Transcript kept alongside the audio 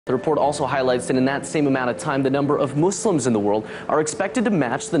The report also highlights that in that same amount of time, the number of Muslims in the world are expected to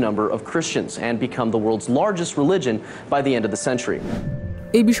match the number of Christians and become the world's largest religion by the end of the century.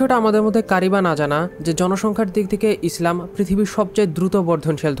 এই বিষয়টা আমাদের মধ্যে কারিবা না জানা যে জনসংখ্যার দিক থেকে ইসলাম পৃথিবীর সবচেয়ে দ্রুত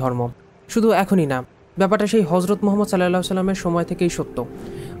বর্ধনশীল ধর্ম। শুধু এখনই না, ব্যাপারটা সেই হজরত মুহাম্মদ সাল্লাল্লাহু আলাইহি সাল্লামের সময় থেকেই সত্য।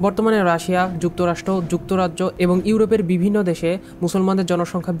 বর্তমানে রাশিয়া, যুক্তরাষ্ট্র, যুক্তরাজ্য এবং ইউরোপের বিভিন্ন দেশে মুসলমানদের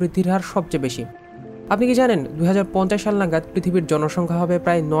জনসংখ্যা বৃদ্ধির হার সবচেয়ে বেশি। আপনি কি জানেন 2050 সাল নাগাদ পৃথিবীর জনসংখ্যা হবে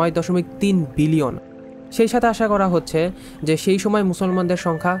প্রায় 9.3 বিলিয়ন। সেই সাথে আশা করা হচ্ছে যে সেই সময় মুসলমানদের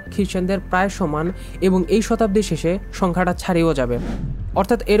সংখ্যা খ্রিস্টানদের প্রায় সমান এবং এই শতাব্দীর শেষে সংখ্যাটা ছাড়িয়েও যাবে।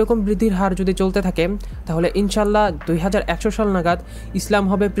 অর্থাৎ এরকম বৃদ্ধির হার যদি চলতে থাকে তাহলে ইনশাল্লাহ 2100 সাল নাগাদ ইসলাম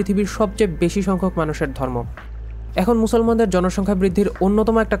হবে পৃথিবীর সবচেয়ে বেশি সংখ্যক মানুষের ধর্ম। এখন মুসলমানদের জনসংখ্যা বৃদ্ধির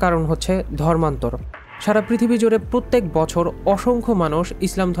অন্যতম একটা কারণ হচ্ছে ধর্মান্তর। সারা পৃথিবী জুড়ে প্রত্যেক বছর অসংখ্য মানুষ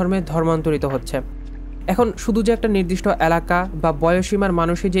ইসলাম ধর্মে ধর্মান্তরিত হচ্ছে। এখন শুধু যে একটা নির্দিষ্ট এলাকা বা বয়সীমার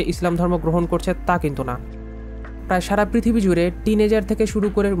মানুষই যে ইসলাম ধর্ম গ্রহণ করছে তা কিন্তু না। প্রায় সারা পৃথিবী জুড়ে টিনেজার থেকে শুরু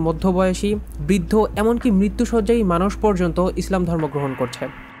করে মধ্যবয়সী, বৃদ্ধ, এমনকি মৃত্যুশয্যায়ী মানুষ পর্যন্ত ইসলাম ধর্ম গ্রহণ করছে।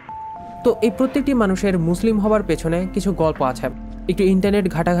 তো এই প্রত্যেকটি মানুষের মুসলিম হওয়ার পেছনে কিছু গল্প আছে। একটু ইন্টারনেট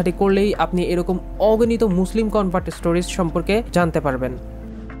ঘাটাঘাটি করলেই আপনি এরকম অগণিত মুসলিম কনভার্ট স্টোরিজ সম্পর্কে জানতে পারবেন।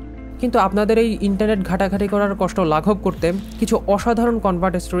 কিন্তু আপনাদের এই ইন্টারনেট ঘাটাঘাটি করার কষ্ট লাঘব করতে কিছু অসাধারণ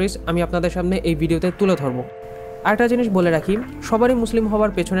কনভার্ট স্টোরিজ আমি আপনাদের সামনে এই ভিডিওতে তুলে ধরব। আরেকটা জিনিস বলে রাখি, সবারই মুসলিম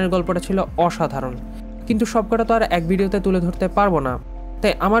হওয়ার পেছনের গল্পটা ছিল অসাধারণ, কিন্তু সবকটা তো আর এক ভিডিওতে তুলে ধরতে পারবো না।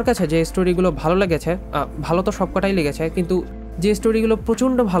 তাই আমার কাছে যে স্টোরিগুলো ভালো লেগেছে, ভালো তো সবকটাই লেগেছে, কিন্তু যে স্টোরিগুলো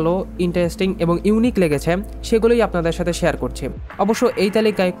প্রচণ্ড ভালো, ইন্টারেস্টিং এবং ইউনিক লেগেছে সেগুলোই আপনাদের সাথে শেয়ার করছি। অবশ্য এই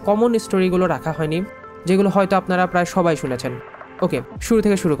তালিকায় কমন স্টোরিগুলো রাখা হয়নি, যেগুলো হয়তো আপনারা প্রায় সবাই শুনেছেন। ওকে, শুরু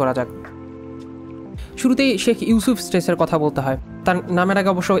থেকে শুরু করা যাক। শুরুতেই শেখ ইউসুফ স্টেসের কথা বলতে হয়। তার নামের আগে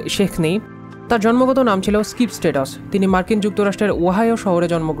অবশ্য শেখ নেই। তার জন্মগত নাম ছিল স্কিপ স্টেটাস। তিনি মার্কিন যুক্তরাষ্ট্রের ওহাইও শহরে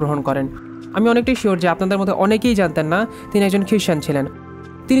জন্মগ্রহণ করেন। আমি অনেকটাই শিওর যে আপনাদের মধ্যে অনেকেই জানতেন না তিনি একজন খ্রিস্টান ছিলেন।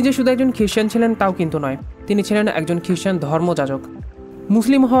 তিনি যে শুধু একজন খ্রিস্টান ছিলেন তাও কিন্তু নয়, তিনি ছিলেন একজন খ্রিস্টান ধর্মযাজক।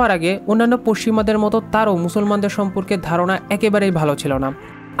 মুসলিম হওয়ার আগে অন্যান্য পশ্চিমাদের মতো তারও মুসলমানদের সম্পর্কে ধারণা একেবারেই ভালো ছিল না।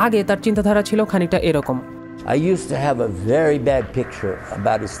 আগে তার চিন্তাধারা ছিল খানিকটা এরকম। I used to have a very bad picture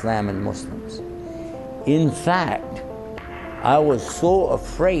about Islam and Muslims. In fact, I was so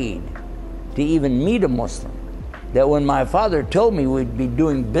afraid to even meet a Muslim that when my father told me we'd be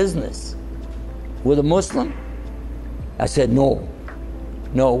doing business with a Muslim, I said,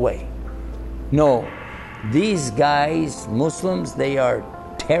 no way. No, these guys, Muslims, they are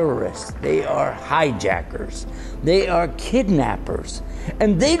terrorists, they are hijackers, they are kidnappers, and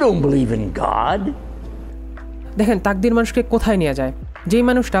they don't believe in God. দেখেন তাকদীর মানুষকে কোথায় নিয়ে যায়। যেই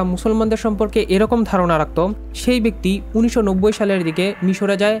মানুষটা মুসলমানদের সম্পর্কে এরকম ধারণা রাখত সেই ব্যক্তি 1990 সালের দিকে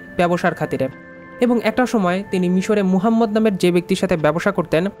মিশরে যায় ব্যবসার খাতিরে, এবং একটা সময় তিনি মিশরে মুহাম্মদ নামের যে ব্যক্তির সাথে ব্যবসা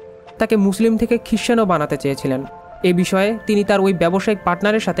করতেন তাকে মুসলিম থেকে খ্রিস্টানও বানাতে চেয়েছিলেন। এই বিষয়ে তিনি তার ওই ব্যবসায়িক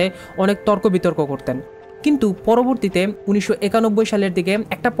পার্টনারের সাথে অনেক তর্ক বিতর্ক করতেন। কিন্তু পরবর্তীতে 1991 সালের দিকে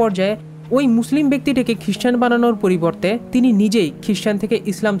একটা পর্যায়ে ওই মুসলিম ব্যক্তিটিকে খ্রিস্টান বানানোর পরিবর্তে তিনি নিজেই খ্রিস্টান থেকে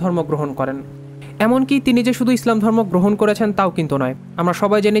ইসলাম ধর্ম গ্রহণ করেন। এমনকি তিনি যে শুধু ইসলাম ধর্ম গ্রহণ করেছেন তাও কিন্তু নয়, আমরা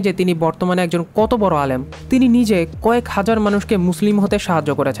সবাই জানি যে তিনি বর্তমানে একজন কত বড় আলেম। তিনি নিজে কয়েক হাজার মানুষকে মুসলিম হতে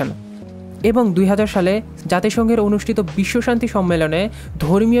সাহায্য করেছেন এবং 2000 সালে জাতিসংঘের অনুষ্ঠিত বিশ্বশান্তি সম্মেলনে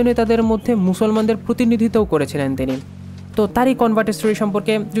ধর্মীয় নেতাদের মধ্যে মুসলমানদের প্রতিনিধিত্বও করেছিলেন তিনি। তো তারই কনভার্ট স্টোরি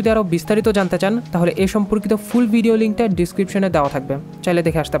সম্পর্কে যদি আরও বিস্তারিত জানতে চান তাহলে এ সম্পর্কিত ফুল ভিডিও লিঙ্কটা ডিসক্রিপশনে দেওয়া থাকবে, চাইলে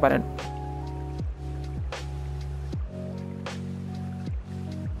দেখে আসতে পারেন।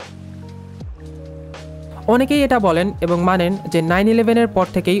 অনেকেই এটা বলেন এবং মানেন যে 9/11-এর পর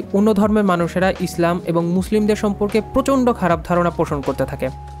থেকেই অন্য ধর্মের মানুষেরা ইসলাম এবং মুসলিমদের সম্পর্কে প্রচণ্ড খারাপ ধারণা পোষণ করতে থাকে,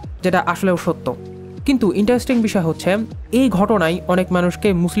 যেটা আসলেও সত্য। কিন্তু ইন্টারেস্টিং বিষয় হচ্ছে এই ঘটনাই অনেক মানুষকে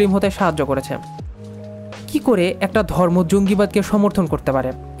মুসলিম হতে সাহায্য করেছে। কি করে একটা ধর্ম জঙ্গিবাদকে সমর্থন করতে পারে,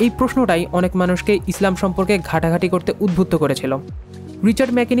 এই প্রশ্নটাই অনেক মানুষকে ইসলাম সম্পর্কে ঘাটাঘাটি করতে উদ্বুদ্ধ করেছিল।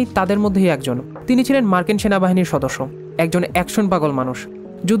 রিচার্ড ম্যাকিনি তাদের মধ্যেই একজন। তিনি ছিলেন মার্কিন সেনাবাহিনীর সদস্য, একজন অ্যাকশন পাগল মানুষ।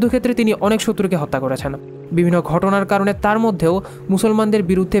 যুদ্ধক্ষেত্রে তিনি অনেক শত্রুকে হত্যা করেছেন। বিভিন্ন ঘটনার কারণে তার মধ্যেও মুসলমানদের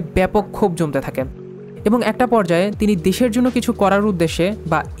বিরুদ্ধে ব্যাপক ক্ষোভ জমতে থাকে এবং একটা পর্যায়ে তিনি দেশের জন্য কিছু করার উদ্দেশ্যে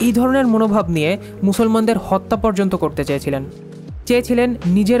বা এই ধরনের মনোভাব নিয়ে মুসলমানদের হত্যা পর্যন্ত করতে চেয়েছিলেন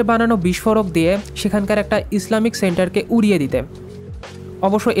নিজের বানানো বিস্ফোরক দিয়ে সেখানকার একটা ইসলামিক সেন্টারকে উড়িয়ে দিতে।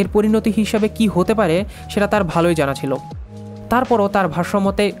 অবশ্য এর পরিণতি হিসাবে কি হতে পারে সেটা তার ভালোই জানা ছিল। তারপরও তার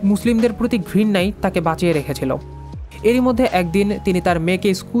ভাষ্যমতে মুসলিমদের প্রতি ঘৃণাই তাকে বাঁচিয়ে রেখেছিল। এরই মধ্যে একদিন তিনি তার মেয়েকে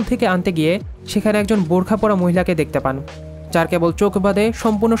স্কুল থেকে আনতে গিয়ে সেখানে একজন বোরখা পরা মহিলাকে দেখতে পান, যার কেবল চোখ বাদে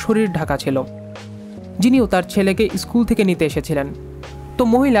সম্পূর্ণ শরীর ঢাকা ছিল, যিনিও তার ছেলেকে স্কুল থেকে নিতে এসেছিলেন। তো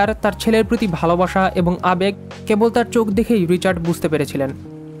মহিলার তার ছেলের প্রতি ভালোবাসা এবং আবেগ কেবল তার চোখ দেখেই রিচার্ড বুঝতে পেরেছিলেন।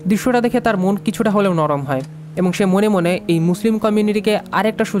 দৃশ্যটা দেখে তার মন কিছুটা হলেও নরম হয় এবং সে মনে মনে এই মুসলিম কমিউনিটিকে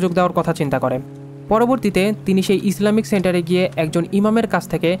আরেকটা সুযোগ দেওয়ার কথা চিন্তা করে। পরবর্তীতে তিনি সেই ইসলামিক সেন্টারে গিয়ে একজন ইমামের কাছ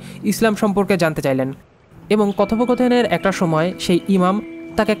থেকে ইসলাম সম্পর্কে জানতে চাইলেন এবং কথোপকথনের একটা সময় সেই ইমাম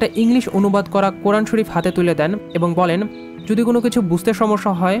তাকে একটা ইংলিশ অনুবাদ করা কোরআন শরীফ হাতে তুলে দেন এবং বলেন যদি কোনো কিছু বুঝতে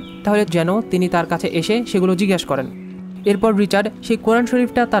সমস্যা হয় তাহলে যেন তিনি তার কাছে এসে সেগুলো জিজ্ঞেস করেন। এরপর রিচার্ড সেই কোরআন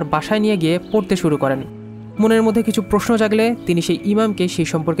শরীফটা তার বাসায় নিয়ে গিয়ে পড়তে শুরু করেন। মনের মধ্যে কিছু প্রশ্ন জাগলে তিনি সেই ইমামকে সেই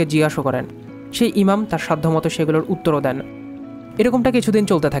সম্পর্কে জিজ্ঞাসা করেন। সেই ইমাম তার সাধ্যমতো সেগুলোর উত্তরও দেন। এরকমটা কিছুদিন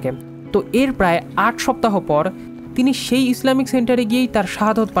চলতে থাকে। তো এর প্রায় 8 সপ্তাহ পর তিনি সেই ইসলামিক সেন্টারে গিয়েই তার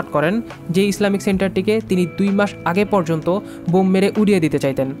শাহাদত পাঠ করেন, যে ইসলামিক সেন্টারটিকে তিনি 2 মাস আগে পর্যন্ত বোম মেরে উড়িয়ে দিতে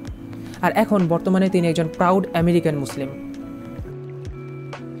চাইতেন। আর এখন বর্তমানে তিনি একজন প্রাউড আমেরিকান মুসলিম।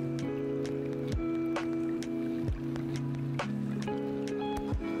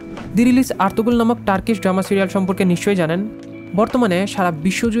 দি রিলিজ আর্তুগুল নামক টার্কিশ ড্রামা সিরিয়াল সম্পর্কে নিশ্চয়ই জানেন। বর্তমানে সারা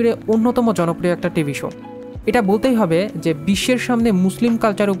বিশ্বজুড়ে অন্যতম জনপ্রিয় একটা টিভি শো। এটা বলতেই হবে যে বিশ্বের সামনে মুসলিম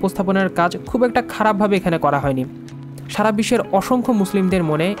কালচার উপস্থাপনের কাজ খুব একটা খারাপভাবে এখানে করা হয়নি। সারা বিশ্বের অসংখ্য মুসলিমদের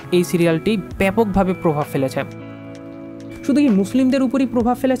মনে এই সিরিয়ালটি ব্যাপকভাবে প্রভাব ফেলেছে। শুধু কি মুসলিমদের উপরই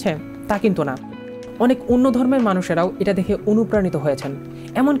প্রভাব ফেলেছে তা কিন্তু না, অনেক অন্য ধর্মের মানুষেরাও এটা দেখে অনুপ্রাণিত হয়েছেন।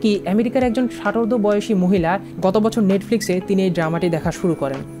 এমনকি আমেরিকার একজন 60 বয়সী মহিলা গত বছর নেটফ্লিক্সে তিনি এই ড্রামাটি দেখা শুরু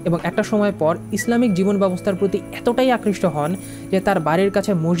করেন এবং একটা সময় পর ইসলামিক জীবন ব্যবস্থার প্রতি এতটাই আকৃষ্ট হন যে তার বাড়ির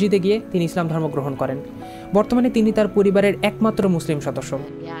কাছে মসজিদে গিয়ে তিনি ইসলাম ধর্ম গ্রহণ করেন। বর্তমানে তিনি তার পরিবারের একমাত্র মুসলিম সদস্য।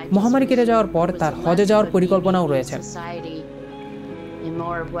 মহামারী কেটে যাওয়ার পর তার হজে যাওয়ার পরিকল্পনাও রয়েছে।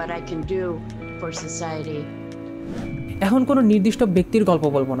 এখন কোনো নির্দিষ্ট ব্যক্তির গল্প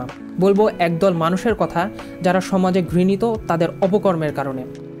বলবো না, বলবো একদল মানুষের কথা যারা সমাজে ঘৃণিত তাদের অপকর্মের কারণে।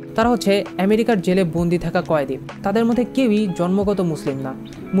 তারা হচ্ছে আমেরিকার জেলে বন্দি থাকা কয়েদি। তাদের মধ্যে কেউই জন্মগত মুসলিম না,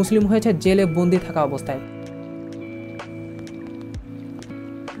 মুসলিম হয়েছে জেলে বন্দি থাকা অবস্থায়।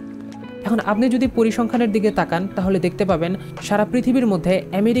 এখন আপনি যদি পরিসংখ্যানের দিকে তাকান তাহলে দেখতে পাবেন সারা পৃথিবীর মধ্যে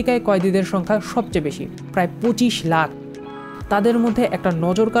আমেরিকায় কয়েদিদের সংখ্যা সবচেয়ে বেশি, প্রায় 25 লাখ। তাদের মধ্যে একটা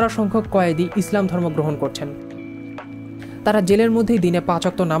নজর কাড়া সংখ্যক কয়েদি ইসলাম ধর্ম গ্রহণ করছেন। তারা জেলের মধ্যেই দিনে 5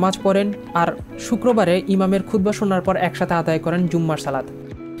 ওয়াক্ত নামাজ পড়েন আর শুক্রবারে ইমামের খুতবা শোনার পর একসাথে আদায় করেন জুম্মার সালাত।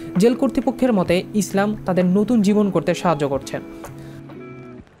 জেল কর্তৃপক্ষের মতে ইসলাম তাদের নতুন জীবন করতে সাহায্য করছে।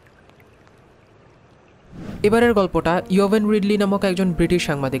 এবারের গল্পটা ইওভেন রিডলি নামক একজন ব্রিটিশ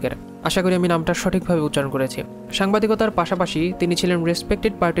সাংবাদিকের। আশা করি আমি নামটা সঠিকভাবে উচ্চারণ করেছি। সাংবাদিকতার পাশাপাশি তিনি ছিলেন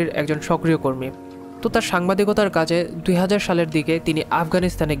রেসপেক্টেড পার্টির একজন সক্রিয় কর্মী। তো তার সাংবাদিকতার কাজে 2000 সালের দিকে তিনি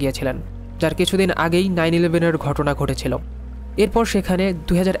আফগানিস্তানে গিয়েছিলেন, যার কিছুদিন আগেই 9/11-এর ঘটনা ঘটেছিল। এরপর সেখানে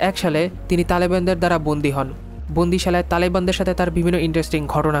 2001 সালে তিনি তালেবানদের দ্বারা বন্দী হন। বন্দিশালায় তালেবানদের সাথে তার বিভিন্ন ইন্টারেস্টিং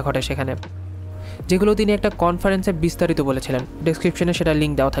ঘটনা ঘটে সেখানে, যেগুলো তিনি একটা কনফারেন্সে বিস্তারিত বলেছিলেন। ডেসক্রিপশনে সেটা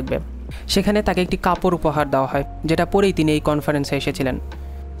লিঙ্ক দেওয়া থাকবে। সেখানে তাকে একটি কাপড় উপহার দেওয়া হয়, যেটা পরেই তিনি এই কনফারেন্সে এসেছিলেন।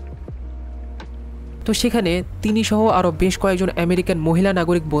 তো সেখানে তিনি সহ আরও বেশ কয়েকজন আমেরিকান মহিলা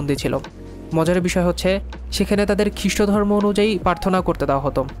নাগরিক বন্দী ছিল। মজার বিষয় হচ্ছে সেখানে তাদের খ্রিস্ট ধর্ম অনুযায়ী প্রার্থনা করতে দেওয়া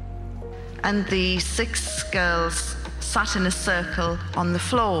হতো। And the 6 girls sat in a circle on the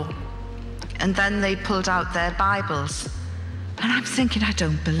floor, and then they pulled out their Bibles. And I'm thinking, I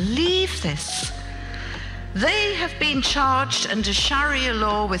don't believe this. They have been charged under Sharia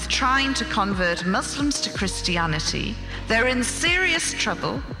law with trying to convert Muslims to Christianity. They're in serious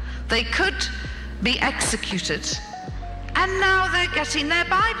trouble. They could be executed. And now they're getting their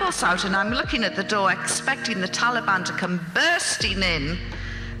Bibles out, and I'm looking at the door expecting the Taliban to come bursting in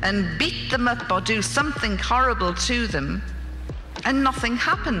and beat them up or do something horrible to them, and nothing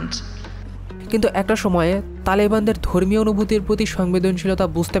happened. কিন্তু একটা সময়ে তালেবানদের ধর্মীয় অনুভূতির প্রতি সংবেদনশীলতা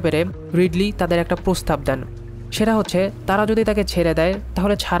বুঝতে পেরে Ridley তাদের একটা প্রস্তাব দেন। সেটা হচ্ছে তারা যদি তাকে ছেড়ে দেয়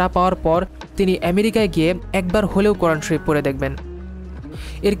তাহলে ছাড়া পাওয়ার পর তিনি আমেরিকায় গিয়ে একবার হলেও কোরআন শরীফ পড়ে দেখবেন।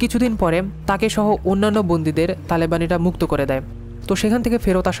 এর কিছুদিন পরে তাকে সহ অন্যান্য বন্দীদের তালেবানিরা মুক্ত করে দেয়। তো সেখান থেকে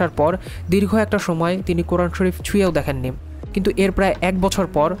ফেরত আসার পর দীর্ঘ একটা সময় তিনি কোরআন শরীফ ছুঁয়েও দেখেননি। কিন্তু এর প্রায় 1 বছর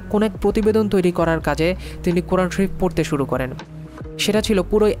পর কোন এক প্রতিবেদন তৈরি করার কাজে তিনি কোরআন শরীফ পড়তে শুরু করেন। সেটা ছিল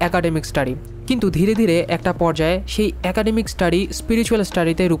পুরোই একাডেমিক স্টাডি, কিন্তু ধীরে ধীরে একটা পর্যায়ে সেই একাডেমিক স্টাডি স্পিরিচুয়াল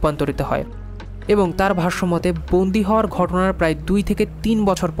স্টাডিতে রূপান্তরিত হয় এবং তার ভাষ্যমতে বন্দী হওয়ার ঘটনার প্রায় 2 থেকে 3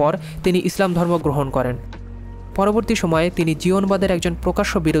 বছর পর তিনি ইসলাম ধর্ম গ্রহণ করেন। পরবর্তী সময়ে তিনি জীবনবাদের একজন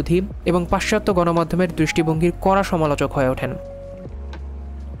প্রকাশ্য বিরোধী এবং পাশ্চাত্য গণমাধ্যমের দৃষ্টিভঙ্গির কড়া সমালোচক হয়ে ওঠেন।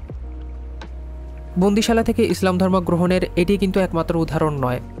 বন্দিশালা থেকে ইসলাম ধর্ম গ্রহণের এটি কিন্তু একমাত্র উদাহরণ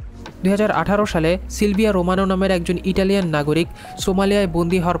নয়। 2018 সালে সিলভিয়া রোমানো নামের একজন ইটালিয়ান নাগরিক সোমালিয়ায়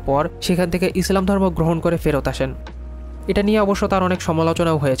বন্দী হওয়ার পর সেখান থেকে ইসলাম ধর্ম গ্রহণ করে ফেরত আসেন। এটা নিয়ে অবশ্য তার অনেক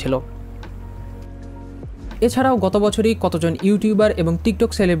সমালোচনাও হয়েছিল। এছাড়াও গত বছরই কতজন ইউটিউবার এবং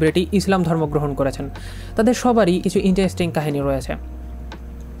টিকটক সেলিব্রিটি ইসলাম ধর্ম গ্রহণ করেছেন। তাদের সবারই কিছু ইন্টারেস্টিং কাহিনী রয়েছে।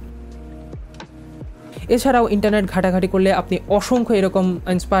 এছাড়াও ইন্টারনেট ঘাটাঘাটি করলে আপনি অসংখ্য এরকম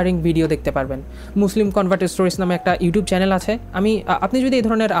ইন্সপায়ারিং ভিডিও দেখতে পারবেন। মুসলিম কনভার্ট স্টোরিজ নামে একটা ইউটিউব চ্যানেল আছে। আপনি যদি এই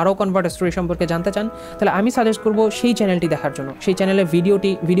ধরনের আরও কনভার্ট স্টোরি সম্পর্কে জানতে চান তাহলে আমি সাজেস্ট করব সেই চ্যানেলটি দেখার জন্য, সেই চ্যানেলের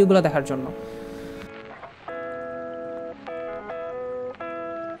ভিডিওগুলো দেখার জন্য।